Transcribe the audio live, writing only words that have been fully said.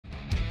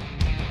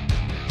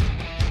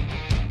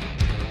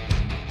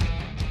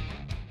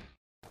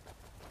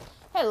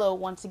Hello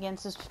once again,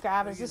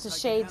 subscribers. This is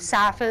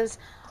SHAREfactory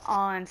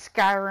on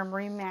Skyrim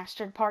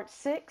Remastered Part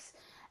 6.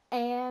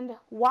 And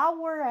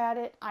while we're at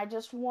it, I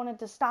just wanted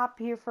to stop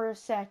here for a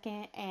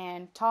second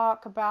and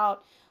talk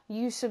about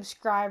you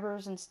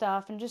subscribers and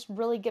stuff and just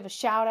really give a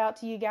shout out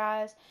to you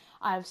guys.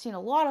 I've seen a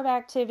lot of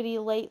activity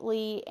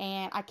lately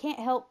and I can't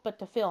help but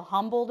to feel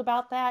humbled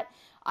about that.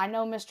 I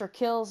know Mr.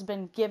 Kill's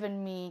been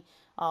giving me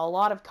a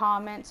lot of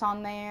comments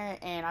on there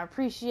and I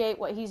appreciate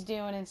what he's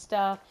doing and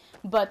stuff,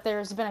 but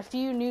there's been a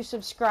few new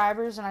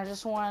subscribers and I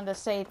just wanted to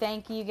say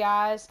thank you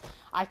guys.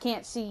 I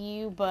can't see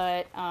you,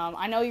 but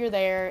I know you're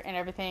there and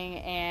everything,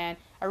 and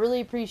I really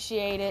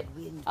appreciate it.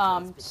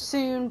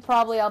 Soon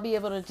probably I'll be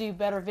able to do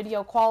better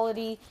video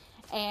quality,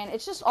 and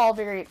it's just all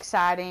very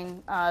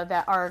exciting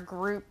that our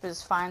group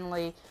is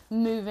finally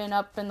moving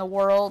up in the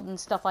world and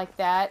stuff like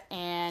that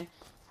and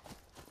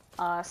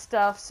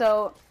stuff.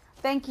 So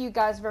thank you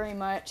guys very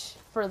much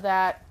for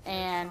that,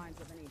 and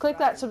click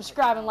that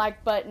subscribe and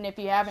like button if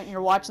you haven't and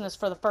you're watching this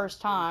for the first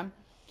time.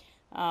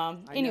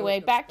 Anyway,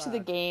 back to the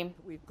game.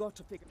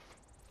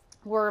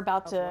 We're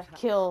about to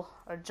kill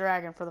a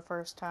dragon for the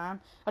first time.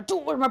 I do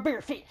it with my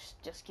bare fist.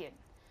 Just kidding.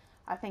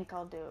 I think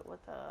I'll do it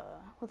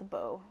with a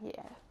bow.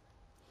 Yeah,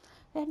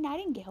 a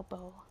nightingale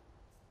bow.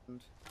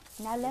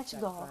 Now let's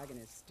go.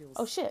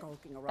 Oh shit,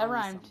 that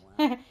rhymed.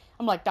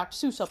 I'm like Dr.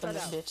 Seuss up in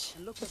this bitch.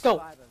 Let's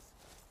go.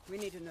 We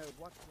need to know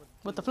what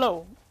with the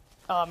flow.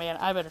 Oh man,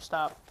 I better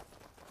stop.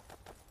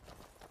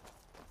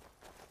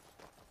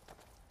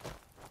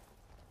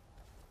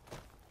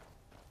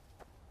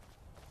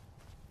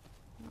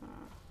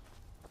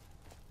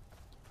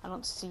 I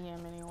don't see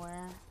him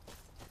anywhere.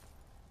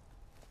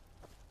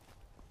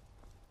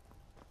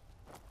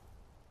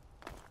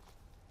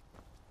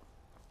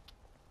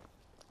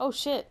 Oh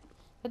shit,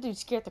 that dude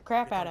scared the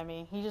crap out of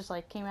me. He just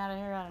like came out of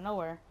here out of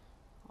nowhere.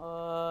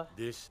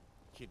 This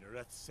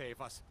Kinnereth save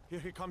us. Here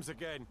he comes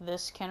again.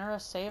 This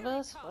Kinnereth save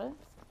us? What?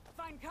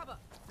 Find cover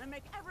and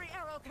make every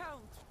arrow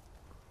count.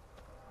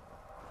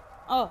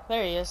 Oh,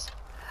 there he is.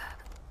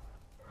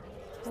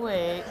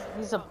 Wait,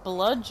 he's a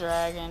blood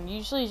dragon.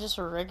 Usually he's just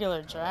a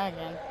regular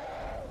dragon.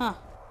 Huh.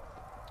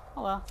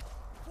 Oh well.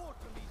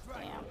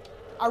 Damn.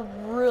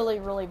 I'm really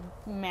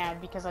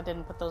mad because I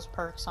didn't put those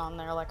perks on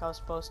there like I was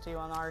supposed to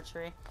on the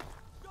archery.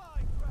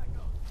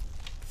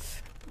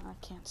 I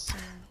can't see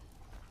him.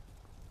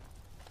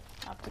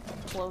 I have to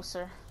get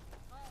closer.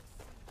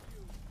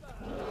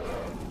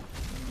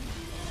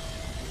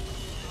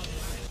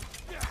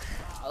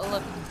 Oh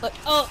look, look.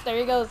 Oh, there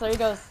he goes, there he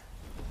goes.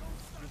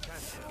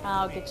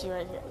 I'll get you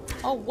right here.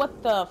 Oh,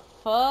 what the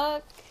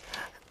fuck?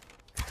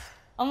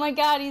 Oh my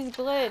god, he's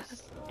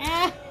glitched.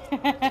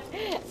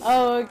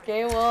 Oh,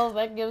 okay, well,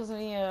 that gives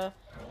me a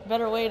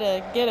better way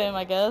to get him,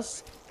 I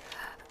guess.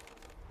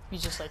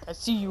 He's just like, I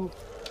see you.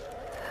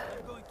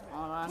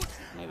 Hold on,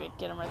 maybe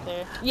get him right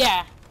there.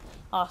 Yeah!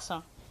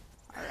 Awesome.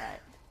 Alright.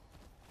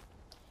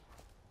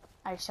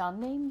 I shall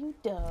name you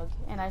Doug,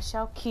 and I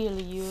shall kill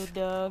you,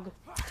 Doug.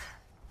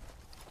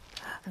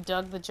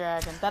 Doug the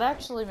dragon. That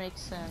actually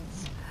makes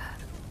sense.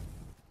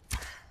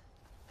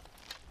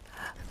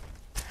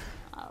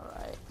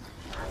 Alright.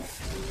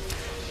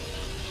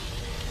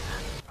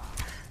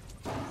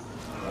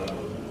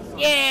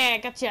 Yeah,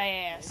 got your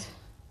ass.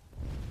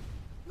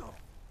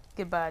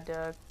 Goodbye,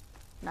 Doug.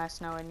 Nice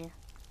knowing you.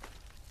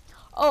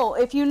 Oh,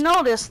 if you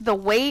notice, the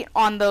weight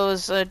on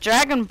those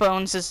dragon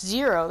bones is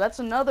 0. That's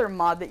another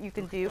mod that you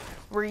can do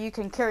where you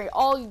can carry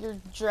all your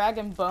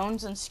dragon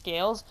bones and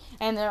scales,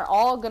 and they're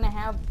all going to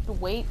have the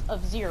weight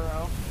of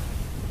 0.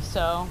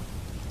 So,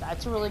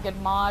 that's a really good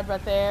mod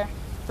right there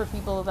for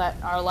people that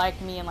are like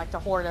me and like to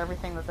hoard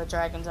everything that the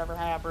dragons ever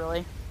have,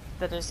 really,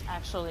 that is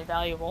actually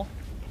valuable.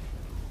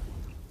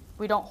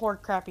 We don't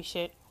hoard crappy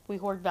shit. We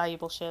hoard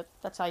valuable shit.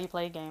 That's how you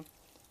play a game.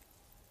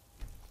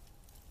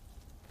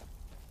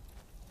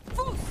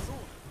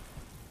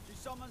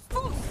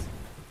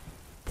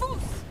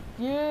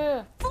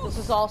 Yeah, this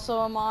is also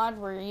a mod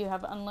where you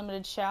have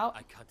unlimited shout.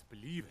 I can't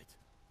believe it.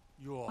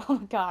 You're oh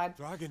god.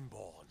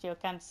 Dragonborn. You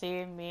can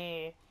see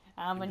me.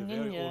 I'm a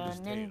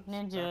ninja.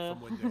 Ninja.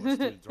 From when there were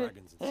still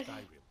dragons in Skyrim.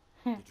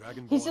 The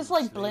Dragonborn He's just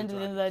like slay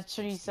blended into that dragons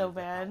tree and so steal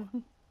their bad.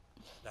 power.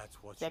 That's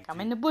what Like you I'm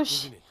do, in the bush.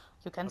 isn't it?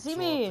 You can see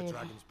Absorb me. the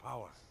dragon's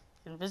power.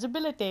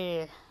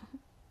 Invisibility.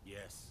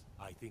 Yes,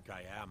 I think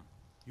I am.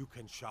 You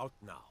can shout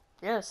now.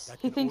 Yes, That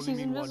he can thinks only he's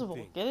mean one invisible.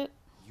 thing. Get it?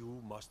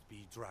 You must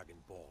be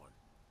Dragonborn.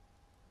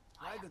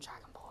 I am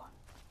Dragonborn.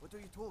 What are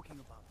you talking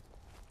about?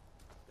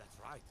 That's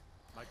right.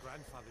 My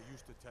grandfather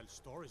used to tell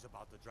stories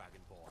about the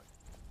Dragonborn.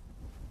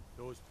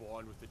 Those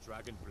born with the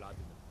dragon blood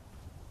in them.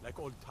 Like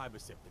old Timer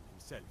Septim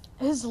himself.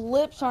 His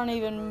lips aren't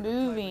even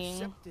moving.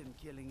 Septim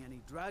killing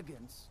any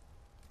dragons.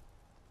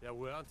 There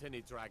weren't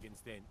any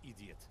dragons then,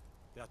 idiot.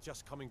 They're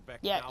just coming back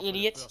Yeah, now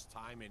idiot. for the first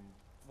time in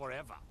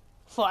forever.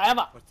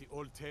 Forever. But the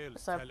old tales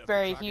It's tell a of the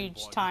very Dragonborn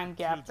huge who time can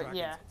gap, kill but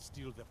yeah. dragons and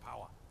steal their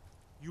power.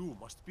 You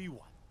must be one.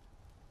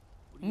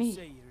 What do you Me.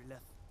 say, Irleth?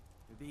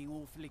 You're being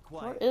awfully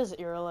quiet. Where is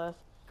Irleth?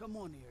 Come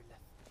on,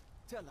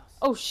 Irleth. Tell us. Tell us.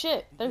 Oh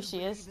shit, Do there you she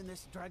believe is. in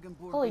this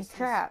Dragonborn Holy business?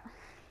 crap.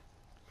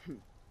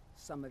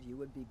 Some of you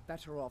would be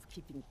better off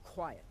keeping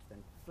quiet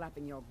than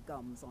flapping your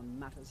gums on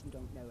matters you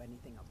don't know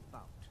anything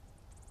about.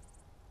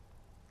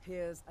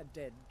 Here's a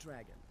dead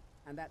dragon,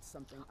 and that's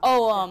something.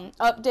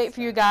 Update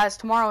for you guys.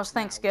 Tomorrow is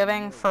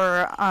Thanksgiving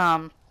for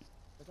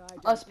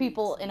us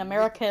people in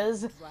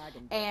Americas,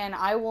 and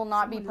I will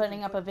not be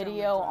putting up a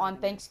video on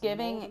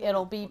Thanksgiving.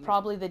 It'll be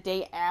probably the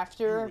day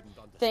after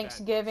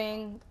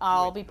Thanksgiving.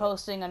 I'll be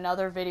posting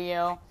another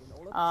video.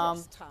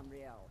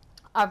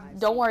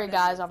 Don't worry,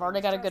 guys. I've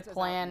already got a good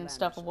plan and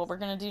stuff of what we're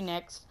gonna do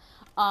next.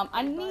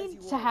 I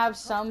need to have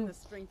some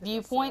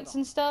viewpoints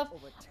and stuff.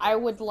 I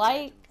would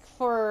like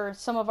for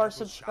some of our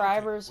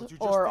subscribers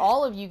or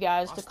all of you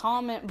guys to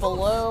comment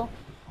below.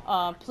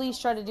 Please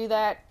try to do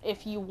that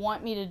if you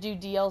want me to do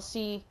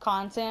DLC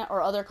content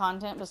or other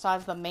content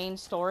besides the main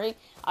story.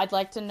 I'd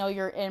like to know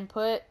your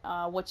input,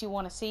 what you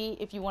want to see.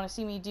 If you want to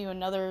see me do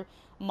another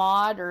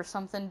mod or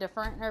something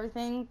different and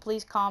everything,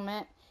 please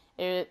comment.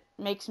 It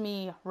makes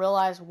me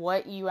realize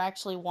what you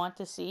actually want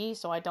to see,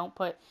 so I don't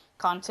put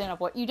content of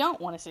what you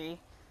don't want to see.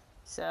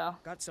 So,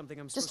 Got something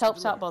I'm just supposed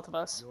helps to out both of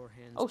us. Your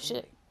hands Oh,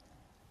 shit.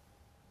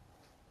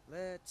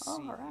 only. Let's see.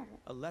 Alright.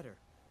 A letter.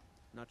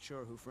 Not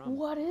sure who from.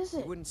 What is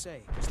It it? wouldn't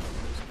say. Just like it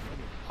was a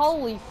friend.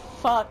 Holy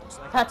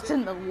fuck, that's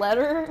in the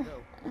letter?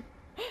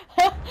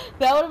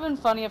 That would have been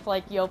funny if,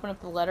 like, you open up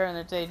the letter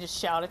and they just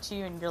shout at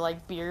you and your,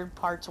 like, beard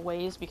parts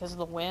ways because of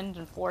the wind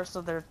and force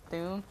of their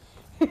doom.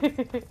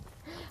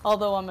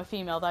 Although I'm a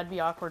female, that'd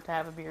be awkward to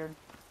have a beard.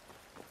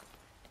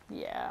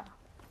 Yeah,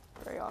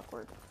 very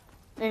awkward.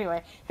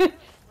 Anyway.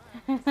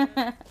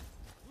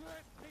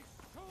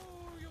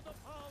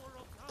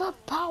 The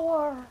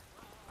power!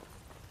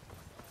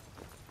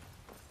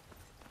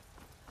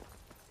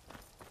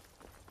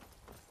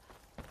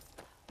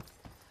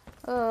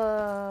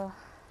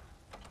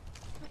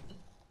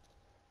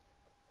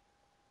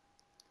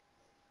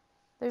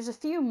 There's a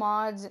few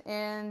mods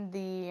in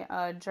the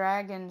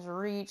Dragon's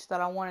Reach that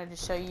I wanted to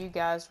show you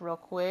guys real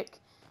quick.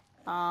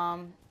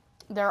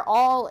 They're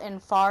all in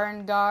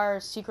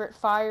Farengar Secret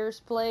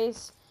Fire's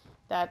place.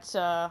 That's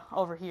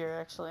over here,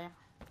 actually.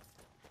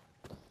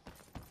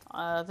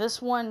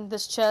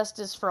 This chest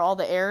is for all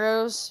the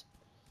arrows.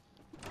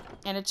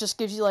 And it just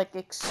gives you, like,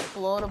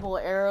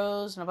 explodable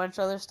arrows and a bunch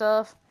of other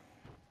stuff.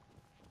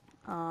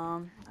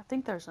 I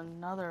think there's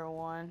another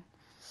one.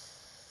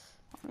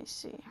 Let me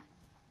see.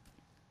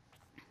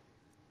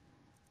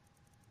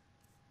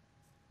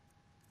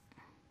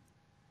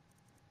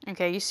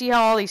 Okay, you see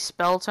how all these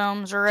spell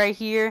tomes are right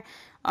here?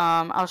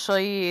 I'll show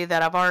you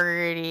that I've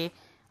already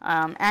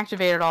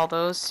activated all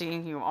those. See,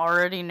 you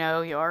already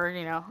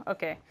know.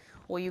 Okay,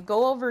 well, you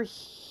go over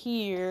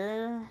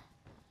here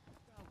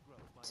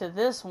to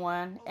this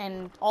one,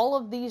 and all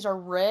of these are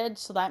red,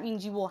 so that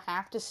means you will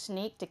have to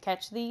sneak to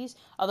catch these.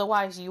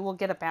 Otherwise, you will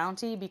get a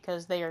bounty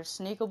because they are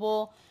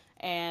sneakable,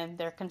 and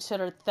they're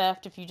considered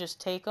theft if you just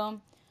take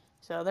them.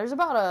 So there's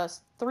about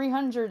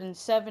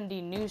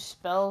 370 new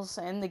spells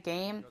in the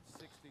game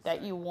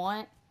that you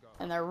want,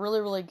 and they're really,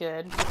 really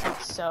good.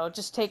 So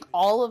just take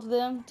all of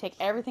them, take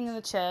everything in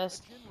the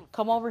chest,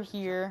 come over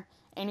here,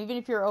 and even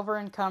if you're over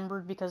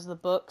encumbered because of the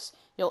books,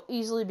 you'll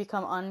easily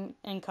become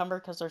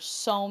unencumbered because there's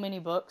so many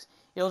books.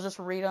 You'll just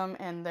read them,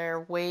 and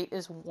their weight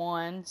is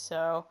 1,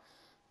 so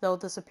they'll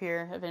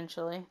disappear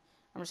eventually.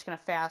 I'm just going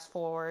to fast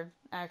forward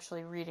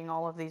actually reading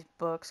all of these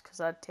books because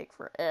that'd take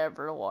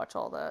forever to watch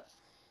all that.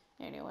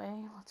 Anyway,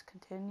 let's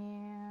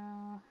continue.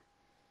 I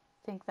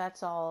think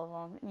that's all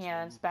of them.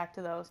 Yeah, it's back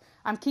to those.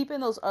 I'm keeping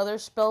those other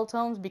spell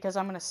tomes because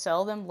I'm going to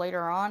sell them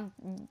later on.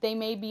 They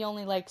may be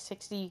only like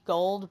 60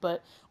 gold,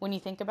 but when you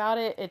think about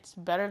it, it's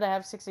better to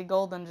have 60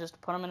 gold than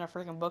just put them in a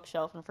freaking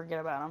bookshelf and forget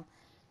about them.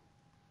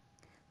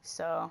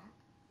 So,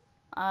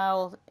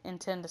 I'll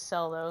intend to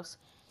sell those.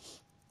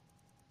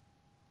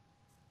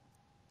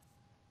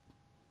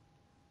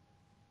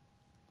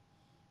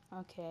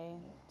 Okay,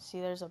 see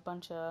there's a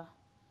bunch of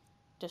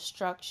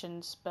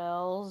destruction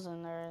spells,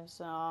 and there's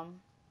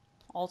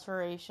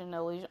alteration,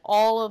 illusion,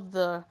 all of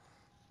the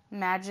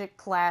magic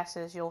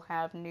classes you'll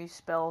have new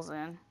spells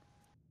in.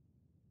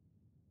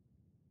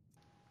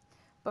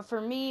 But for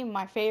me,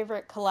 my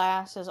favorite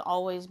class has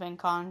always been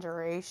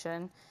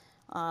Conjuration.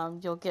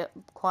 You'll get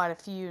quite a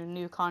few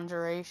new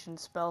Conjuration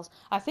spells.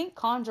 I think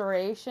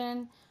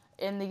Conjuration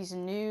in these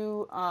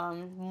new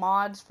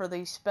mods for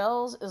these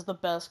spells is the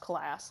best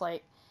class.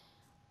 Like,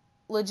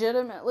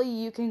 legitimately,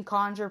 you can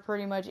conjure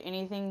pretty much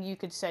anything you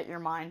could set your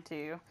mind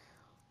to.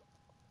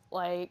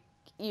 Like,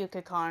 you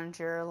could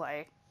conjure,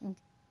 like,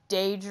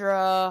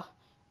 Daedra,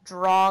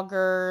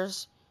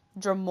 Draugrs,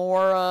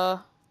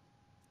 Dramora.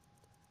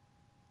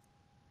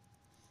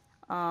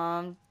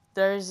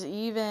 There's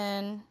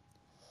even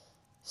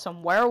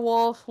some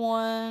werewolf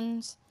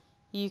ones.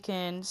 You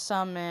can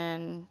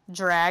summon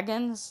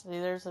dragons. See,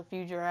 there's a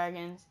few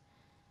dragons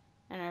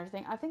and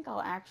everything. I think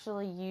I'll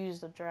actually use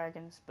the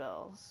dragon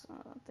spells.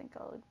 I think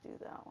I'll do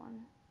that one.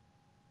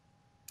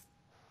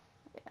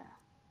 Yeah.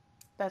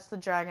 That's the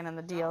dragon in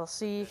the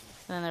DLC, and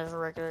then there's a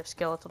regular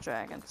skeletal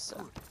dragon,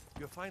 so.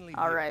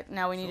 Alright,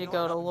 now we need to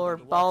go to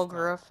Lord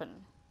Balgruuf and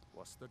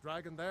Was the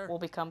dragon there? will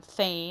become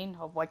Thane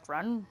of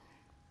Whiterun.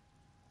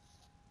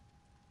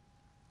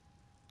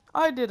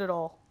 I did it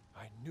all.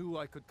 I knew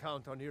I could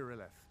count on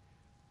Irileth,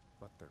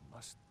 but there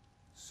must...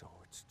 So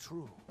it's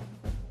true.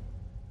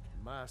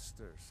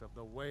 Masters of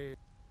the way,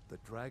 the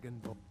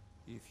dragon...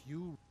 If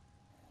you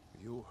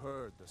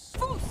heard the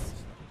sounds,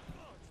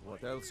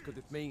 what else could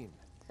it mean?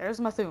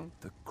 There's my thumb.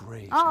 The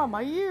grey. Ah,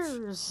 my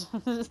ears.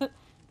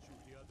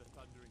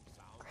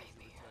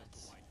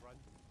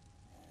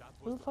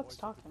 Who the fuck's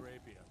talking?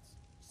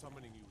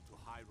 Summoning you to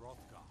High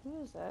Hrothgar.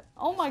 Who is that?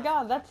 Oh my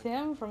god, that's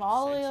him from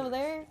all the way over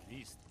there? At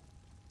least.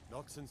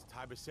 Not since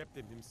Tiber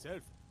Septim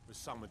himself was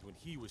summoned when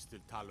he was still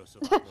Talos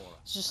of Gamora.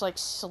 It's just like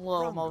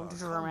slow-mo Cromwell, calm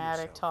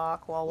dramatic yourself.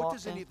 talk while What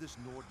does any walking. of this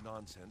Nord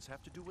nonsense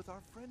have to do with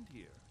our friend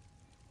here?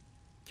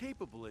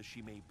 Capable as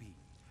she may be,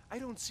 I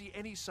don't see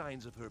any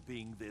signs of her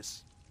being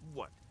this,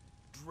 what,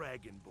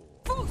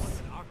 Dragonborn.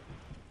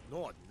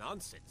 Not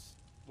nonsense.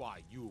 Why,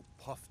 you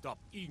puffed up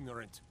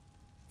ignorant.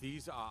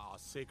 These are our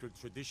sacred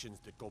traditions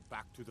that go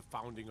back to the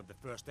founding of the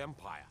First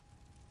Empire.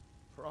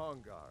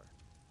 Hrongar,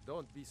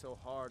 don't be so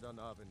hard on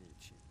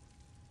Avenici.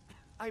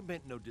 I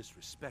meant no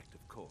disrespect,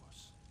 of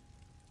course.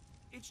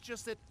 It's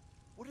just that,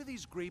 what do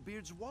these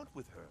Greybeards want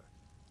with her?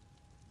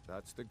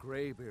 That's the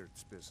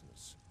Greybeard's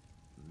business,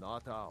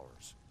 not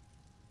ours.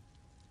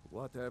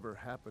 Whatever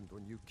happened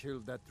when you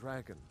killed that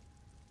dragon,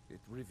 it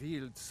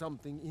revealed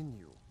something in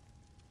you,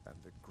 and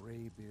the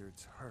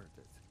Greybeards heard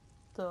it.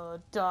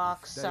 The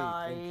dark If they think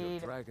side.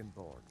 you're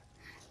Dragonborn,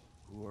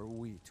 who are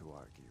we to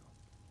argue?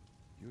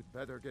 You'd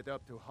better get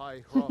up to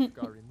High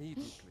Hrothgar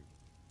immediately.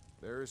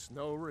 There's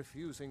no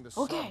refusing the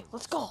Okay,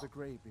 let's go. of the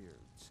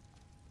Greybeards.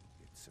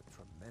 It's a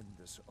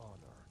tremendous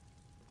honor.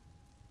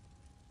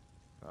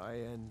 I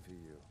envy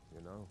you,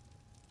 you know,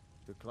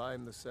 to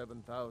climb the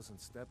 7,000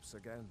 steps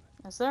again.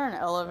 Is there an I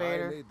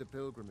elevator? made the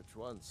pilgrimage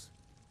once.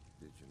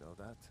 Did you know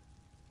that?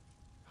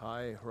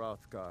 High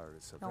Hrothgar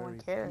is a No one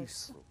very cares.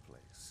 peaceful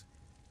place.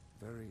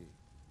 Very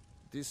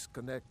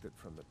disconnected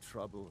from the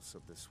troubles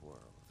of this world.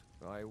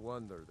 I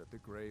wonder that the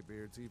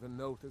Greybeards even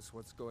notice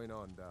what's going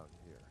on down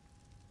here.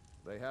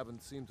 They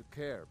haven't seemed to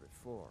care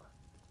before.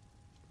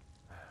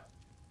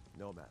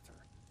 No matter.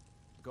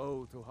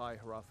 Go to High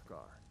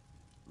Hrothgar.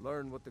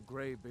 Learn what the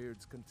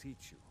Greybeards can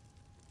teach you.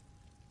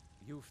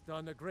 You've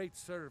done a great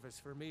service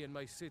for me and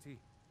my city,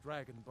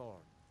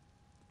 Dragonborn.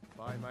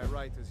 By my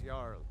right as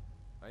Jarl,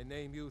 I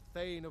name you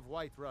Thane of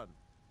Whiterun.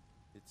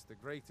 It's the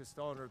greatest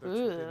honor that's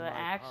Ooh, within the my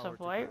axe power of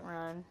to grant.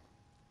 Whiterun.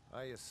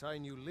 I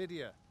assign you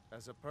Lydia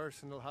as a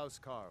personal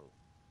housecarl,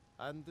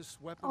 and this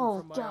weapon Oh,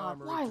 from my God,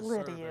 armory why to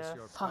serve Lydia? as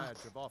your Fuck.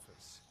 badge of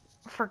office.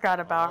 Forgot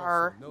about I'll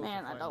her. also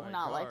Man, I notify do my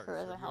not like her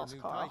guards as a of your house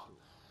new call. title.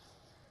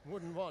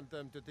 Wouldn't want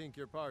them to think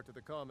you're part of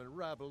the common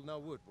rabble, now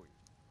would we?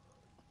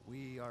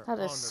 We are That is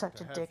honored such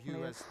to a have dick you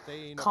move. as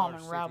Thane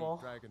Common of our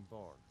rabble. city,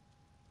 Dragonborn.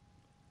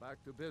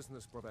 Back to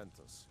business,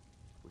 Proventus.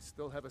 We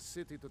still have a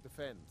city to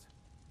defend.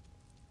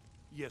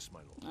 Yes, my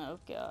lord. Oh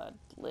god,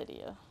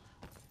 Lydia.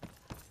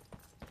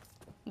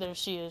 There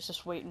she is,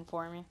 just waiting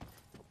for me.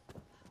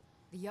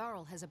 The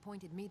Jarl has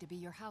appointed me to be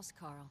your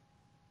housecarl.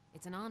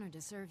 It's an honor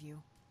to serve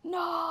you.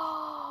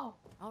 No!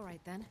 All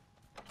right, then.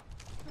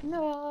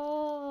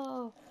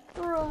 No!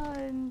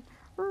 Run!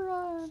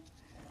 Run!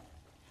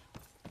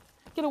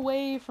 Get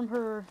away from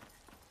her.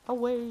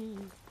 Away.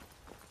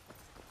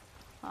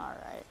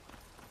 Alright.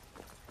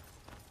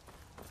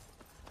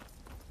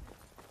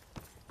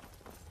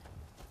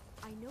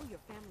 I know your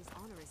family's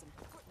honor is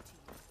important to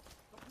you,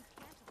 but we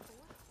can't afford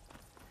it.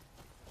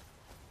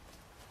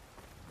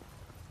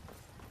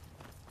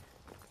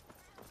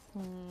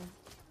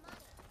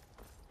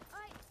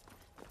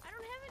 I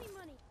don't have any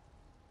money.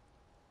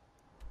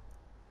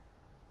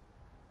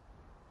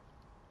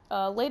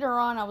 Later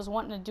on, I was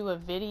wanting to do a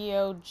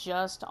video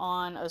just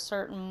on a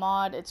certain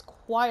mod. It's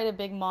quite a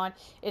big mod.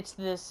 It's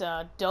this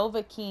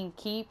Dovahkiin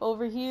Keep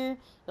over here.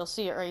 You'll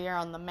see it right here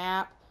on the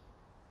map.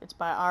 It's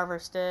by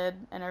Arverstead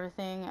and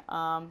everything.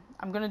 I'm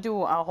going to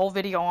do a whole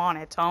video on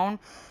its own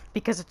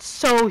because it's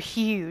so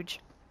huge.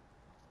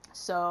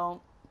 So,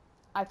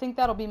 I think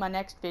that'll be my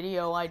next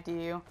video I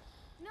do.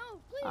 No,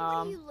 please. What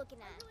are you looking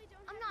at?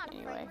 I'm not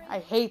Anyway, afraid. I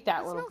hate that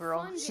It's little no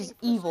girl. fun She's getting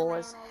pushed evil around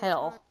as all the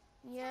hell. time.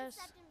 Yes.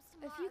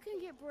 If you can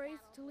get Braith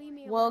to leave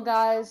me Well, alone,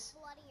 guys,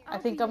 I I'll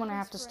think be I'm your going to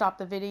have best to friend. stop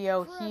the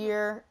video Forever.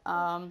 here.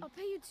 I'll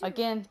pay you too.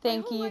 Again, My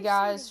thank whole you life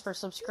guys savings. for Do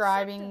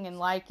subscribing something. and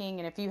liking.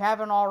 And if you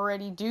haven't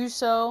already, do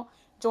so.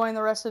 Join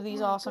the rest of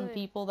these Oh, awesome good.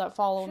 people that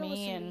follow She'll me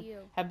listen to and you.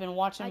 have been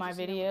watching I my just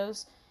know it.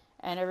 videos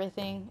and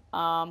everything.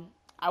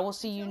 I will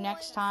see you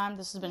next time.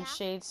 This has been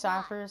Shade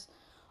Ciphers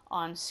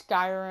on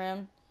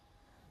Skyrim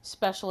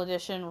Special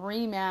Edition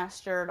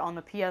Remastered on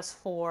the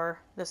PS4.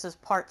 This is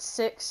part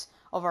 6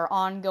 of our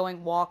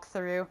ongoing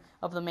walkthrough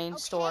of the main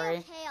story.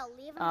 Okay, I'll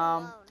leave him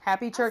alone.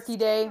 Happy I'll Turkey stick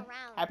Day. him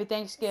around. Happy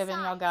Thanksgiving,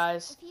 y'all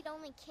Besides, guys. if he'd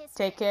only kiss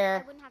Take me,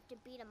 care. I wouldn't have to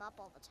beat him up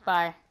all the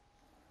time. Bye.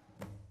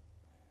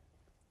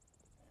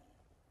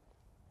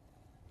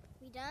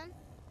 We done?